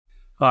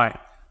Hi,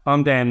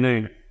 I'm Dan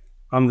Noon.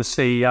 I'm the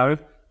CEO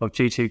of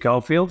G2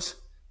 Goldfields.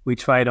 We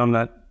trade on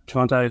the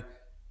Toronto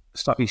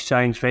Stock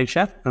Exchange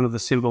Venture under the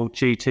symbol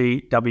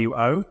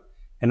GTWO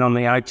and on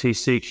the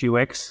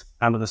OTCQX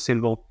under the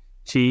symbol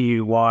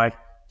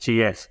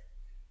GUYGF.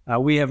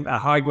 We have a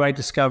high-grade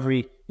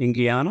discovery in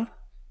Guyana.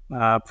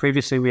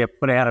 Previously, we have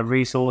put out a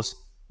resource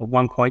of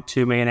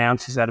 1.2 million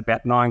ounces at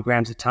about 9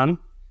 grams a tonne.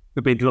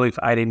 We've been drilling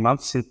for 18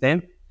 months since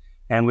then,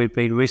 and we've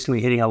been recently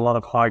hitting a lot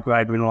of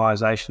high-grade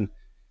mineralisation.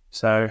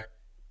 So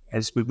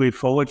as we move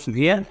forward from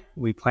here,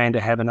 we plan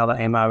to have another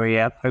MRE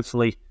out,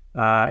 hopefully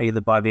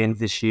either by the end of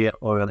this year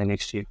or early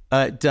next year.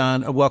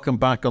 Dan, welcome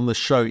back on the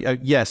show.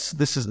 Yes,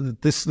 this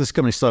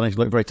company is starting to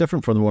look very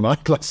different from the one I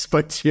last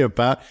spoke to you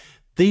about.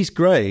 These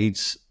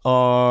grades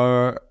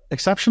are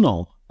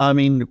exceptional. I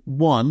mean,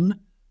 one,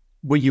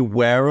 were you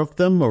aware of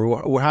them,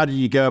 or how did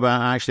you go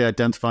about actually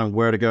identifying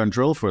where to go and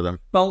drill for them?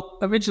 Well,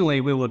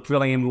 originally we were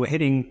drilling and we were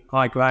hitting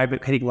high grade,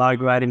 but hitting low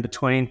grade in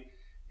between.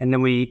 And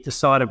then we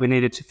decided we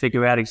needed to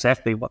figure out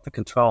exactly what the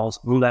controls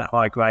on that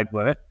high grade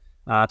were.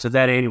 To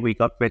that end, we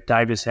got Brett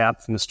Davis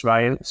out from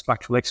Australia, a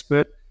structural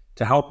expert,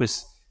 to help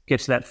us get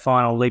to that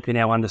final leap in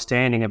our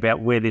understanding about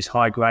where this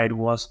high grade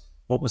was,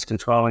 what was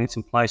controlling its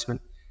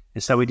emplacement.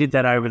 And so we did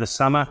that over the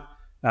summer.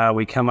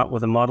 We come up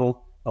with a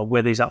model of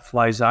where these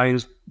upflow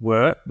zones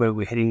were, where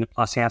we're hitting the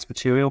plus ounce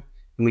material,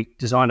 and we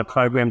designed a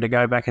program to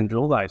go back and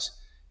drill those.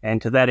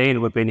 And to that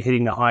end, we've been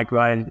hitting the high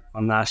grade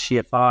on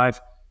Shear 5,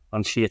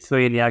 on Shear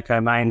 3 in the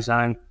Oko main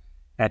zone,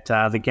 at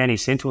the Ghanie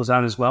central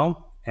zone as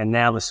well. And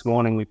now this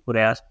morning we put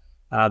out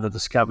the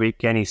discovery at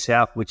Ghanie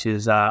South, which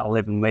is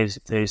 11 metres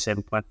at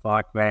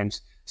 37.5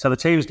 grams. So the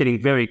team's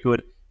getting very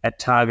good at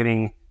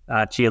targeting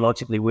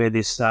geologically where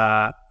this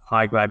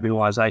high-grade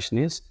mineralisation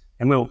is,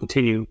 and we will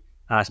continue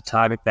to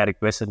target that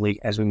aggressively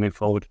as we move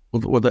forward.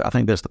 Well, I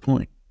think that's the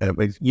point.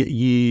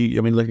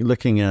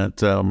 Looking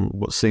at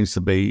what seems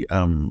to be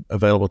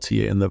available to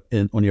you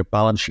on your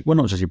balance sheet, well,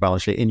 not just your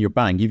balance sheet, in your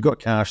bank, you've got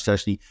cash to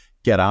actually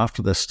get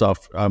after this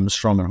stuff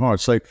strong and hard.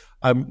 So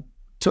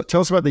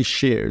tell us about these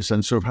shears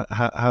and sort of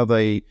how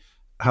they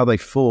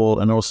fall,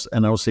 and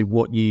also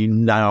what you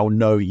now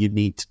know you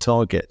need to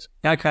target.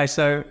 Okay,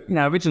 so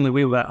originally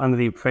we were under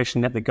the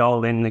impression that the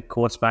gold and the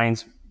quartz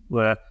veins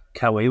were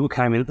co-equal,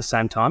 came in at the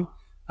same time.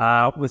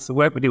 With the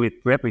work we did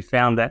with Brett, we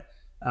found that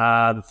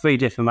the 3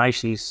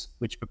 deformations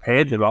which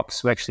prepared the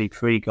rocks were actually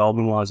pre-gold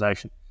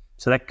mineralisation.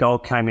 So that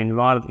gold came in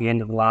right at the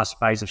end of the last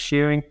phase of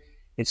shearing.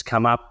 It's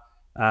come up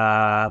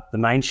the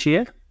main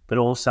shear, but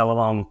also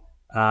along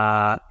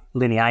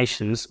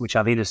lineations, which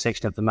are the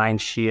intersection of the main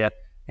shear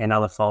and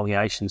other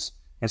foliations.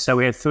 And so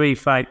we have three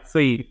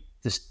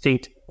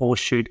distinct ore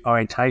shoot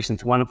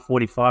orientations, one at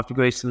 45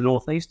 degrees to the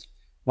northeast,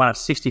 one at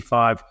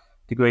 65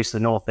 degrees to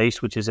the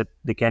northeast, which is at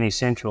the Ghanie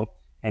Central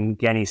and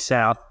Ghanie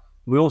South.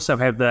 We also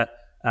have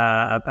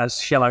a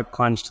shallow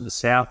plunge to the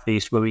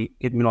southeast where we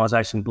get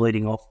mineralisation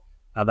bleeding off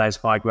those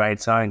high-grade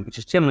zones, which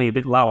is generally a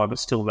bit lower, but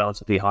still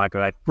relatively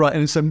high-grade. Right,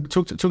 and so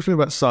talk to me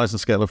about size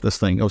and scale of this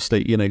thing.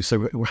 Obviously,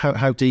 so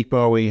how deep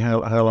are we?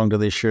 How long do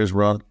these shears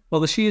run?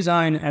 Well, the shear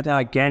zone at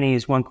Ghanie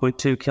is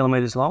 1.2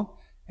 kilometres long,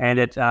 and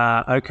at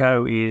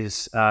Oko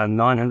is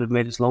 900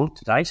 metres long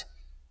to date.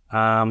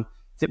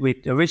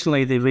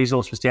 Originally, the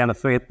resource was down to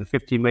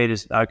 350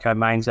 metres at Oko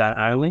main zone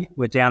only.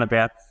 We're down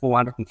about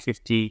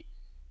 450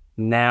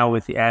 now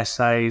with the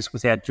assays.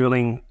 With our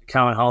drilling,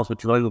 current holes we're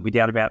drilling will be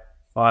down about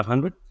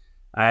 500.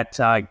 At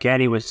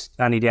Ghanie was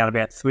only down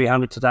about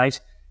 300 to date,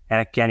 and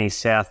at Ghanie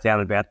South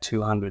down about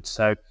 200.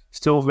 So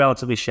still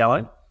relatively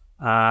shallow.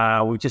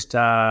 We just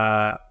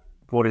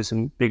brought in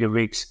some bigger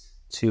rigs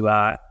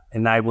to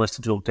enable us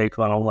to drill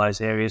deeper on all those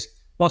areas.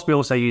 Whilst we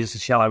also use the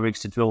shallow rigs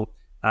to drill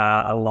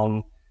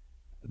along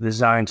the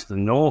zone to the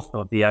north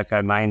of the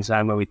Oko main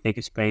zone, where we think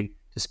it's been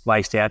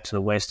displaced out to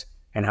the west,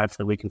 and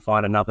hopefully we can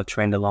find another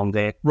trend along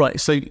there. Right,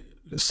 so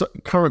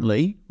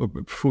currently,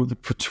 for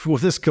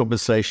this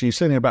conversation, you're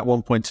saying about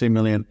 1.2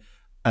 million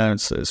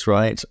ounces,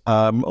 right?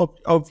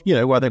 Of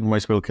I think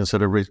most people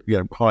consider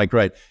high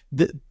grade.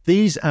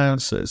 These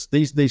ounces,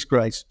 these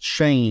grades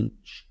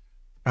change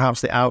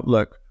perhaps the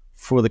outlook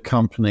for the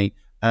company.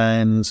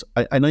 And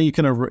I know you're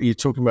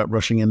talking about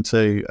rushing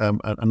into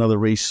another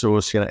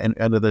resource, end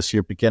of this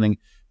year, beginning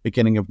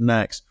of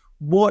next.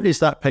 What is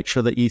that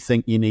picture that you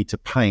think you need to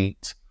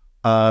paint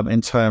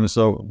in terms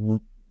of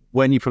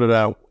when you put it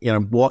out,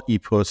 what you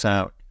put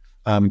out,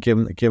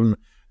 given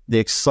the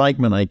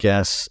excitement, I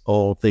guess,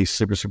 of these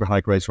super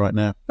high grades right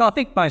now? Well, I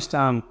think most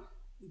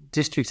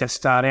districts that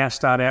start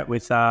out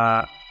with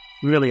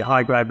really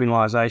high grade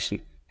mineralisation,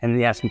 and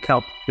you have some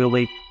kelp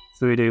building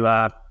through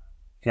to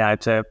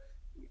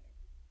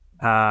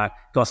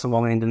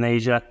Gosawong in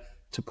Indonesia,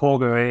 to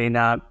Porga in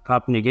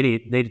Papua New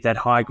Guinea, needed that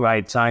high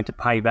grade zone to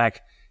pay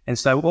back. And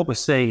so what we're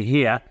seeing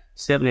here,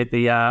 certainly at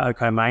the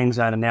Oko main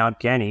zone and now at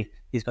Ghanie,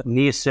 is got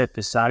near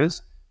surface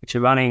zones which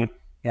are running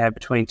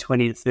between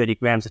 20 to 30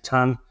 grams a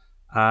tonne.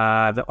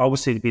 That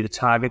obviously to be the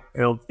target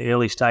of the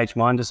early stage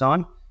mine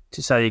design,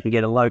 so you can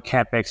get a low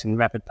capex and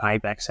rapid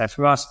payback. So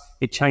for us,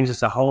 it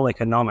changes the whole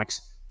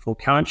economics for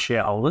current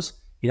shareholders.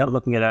 You're not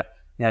looking at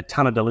a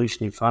ton of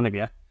dilution in front of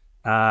you,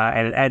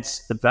 and it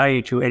adds the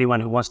value to anyone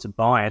who wants to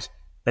buy it,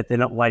 that they're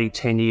not waiting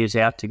 10 years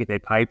out to get their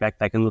payback.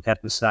 They can look at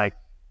it and say,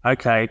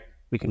 okay,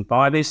 we can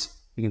buy this,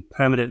 we can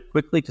permit it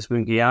quickly because we're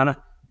in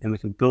Guyana, and we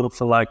can build it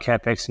for low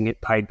capex and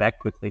get paid back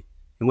quickly.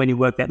 And when you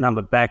work that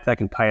number back, they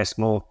can pay us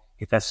more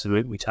if that's the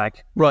route we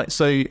take. Right.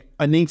 So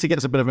I need to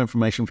get a bit of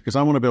information because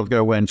I want to be able to go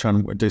away and try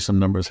and do some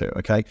numbers here.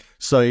 Okay.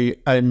 So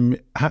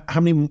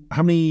how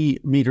many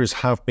meters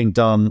have been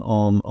done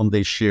on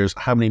these shears?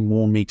 How many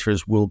more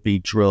meters will be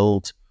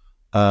drilled?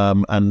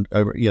 And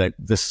over,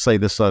 this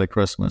side of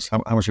Christmas,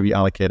 how much have you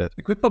allocated?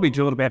 We've probably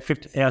drilled about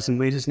 50,000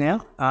 meters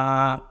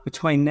now.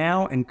 Between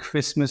now and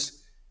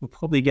Christmas, we'll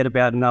probably get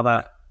about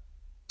another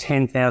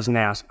 10,000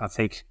 hours, I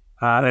think.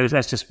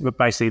 That's just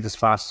basically as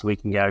fast as we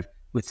can go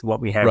with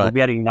what we have. Right. We'll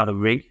be adding another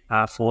rig,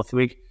 fourth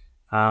rig.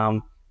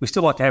 We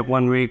still like to have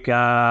one rig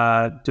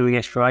doing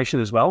exploration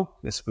as well.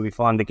 That's where we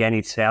find the Ghanie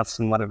Souths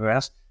and whatever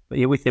else. But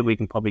yeah, with it, we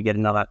can probably get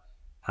another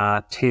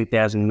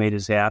 10,000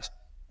 meters out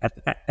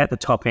at the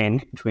top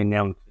end between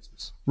now and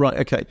Christmas. Right.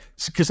 Okay.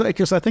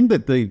 Because I think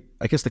that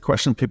the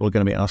question people are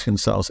going to be asking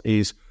themselves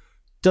is,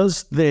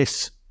 does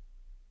this?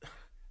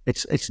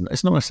 It's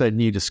not necessarily a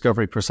new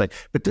discovery per se,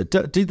 but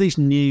do these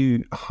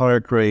new higher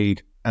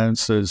grade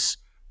ounces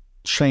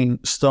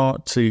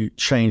start to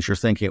change your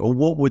thinking, or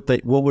what would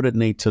it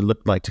need to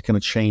look like to kind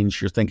of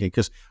change your thinking?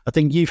 Because I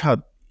think you've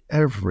had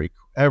every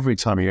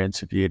time you're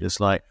interviewed, it's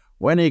like,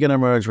 when are you going to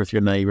merge with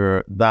your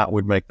neighbor? That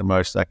would make the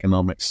most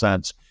economic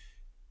sense.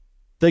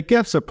 There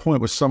gets a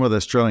point with some of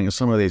this drilling and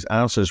some of these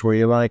ounces where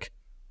you're like,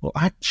 well,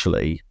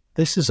 actually,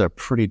 this is a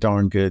pretty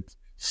darn good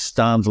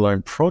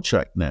standalone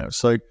project now.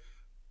 So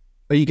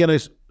are you going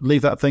to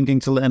leave that thinking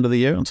till the end of the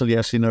year until you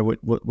actually know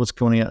what's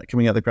coming out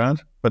of the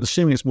ground? But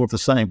assuming it's more of the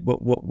same,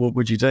 what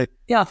would you do?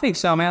 Yeah, I think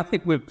so. I mean, I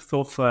think we've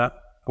thought for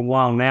a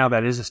while now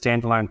that it is a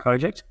standalone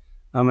project.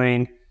 I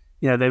mean,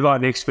 they're right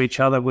next to each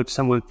other. Would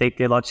someone think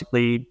they'd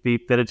logically be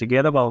better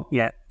together? Well,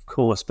 yeah, of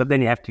course. But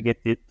then you have to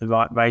get the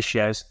right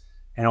ratios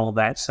and all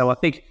that. So I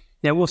think,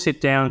 we'll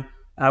sit down,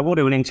 we'll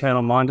do an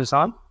internal mine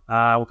design.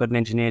 We've got an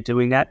engineer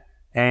doing that,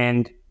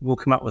 and we'll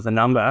come up with a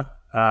number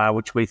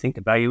which we think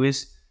the value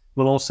is.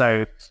 We'll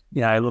also,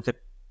 look at,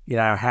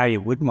 how you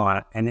would mine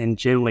it. And then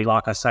generally,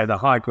 like I say, the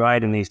high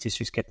grade in these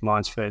districts get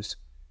mines first.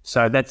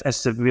 So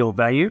that's the real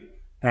value.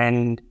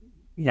 And,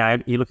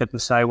 you look at it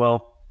and say,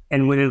 well,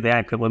 and we do the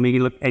output. When we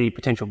look, any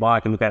potential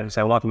buyer can look at it and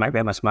say, well, I can make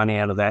that much money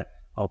out of that.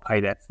 I'll pay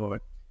that for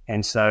it.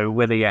 And so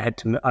whether you had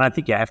to, I don't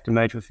think you have to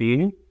merge with the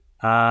union,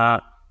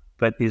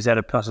 but is that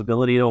a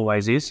possibility? It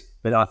always is.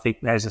 But I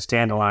think as a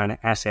standalone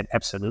asset,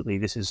 absolutely,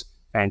 this is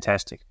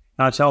fantastic.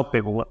 And I told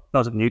people, when I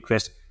was at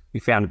Newcrest, we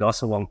found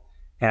Gosselong,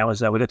 and it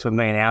was, we got to 1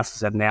 million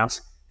ounces at an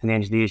ounce, and the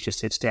engineers just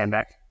said, stand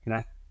back.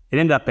 It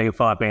ended up being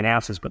 5 million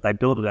ounces, but they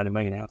built it at 1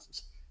 million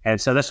ounces. And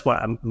so that's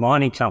what a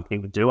mining company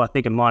would do. I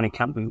think a mining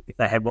company, if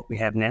they had what we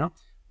have now,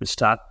 would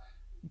start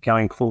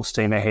going full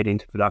steam ahead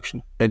into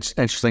production. It's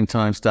interesting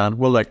times, Dan.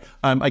 Well, look,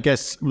 I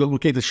guess we'll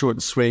keep this short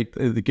and sweet.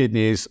 The good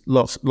news,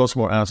 lots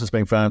more ounces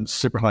being found,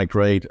 super high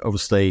grade,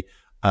 obviously.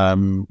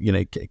 Getting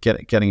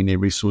a new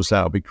resource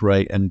out would be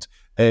great. And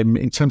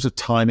in terms of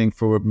timing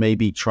for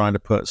maybe trying to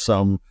put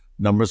some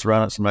numbers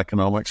around it, some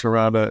economics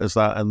around it, is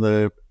that in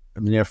the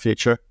near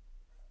future?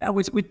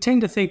 We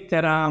tend to think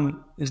that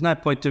there's no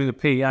point doing a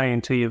PEA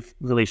until you've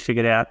really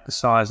figured out the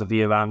size of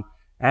your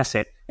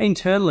asset.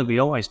 Internally, we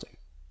always do,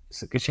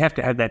 because you have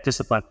to have that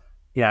discipline.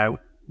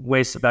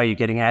 Where's the value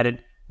getting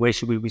added? Where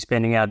should we be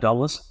spending our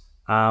dollars?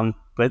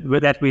 But we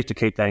have to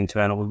keep that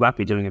internal. We won't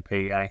be doing a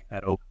PEA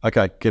at all.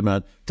 Okay, good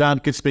man. Dan,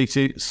 good to speak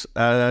to you.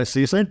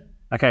 See you soon.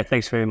 Okay,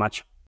 thanks very much.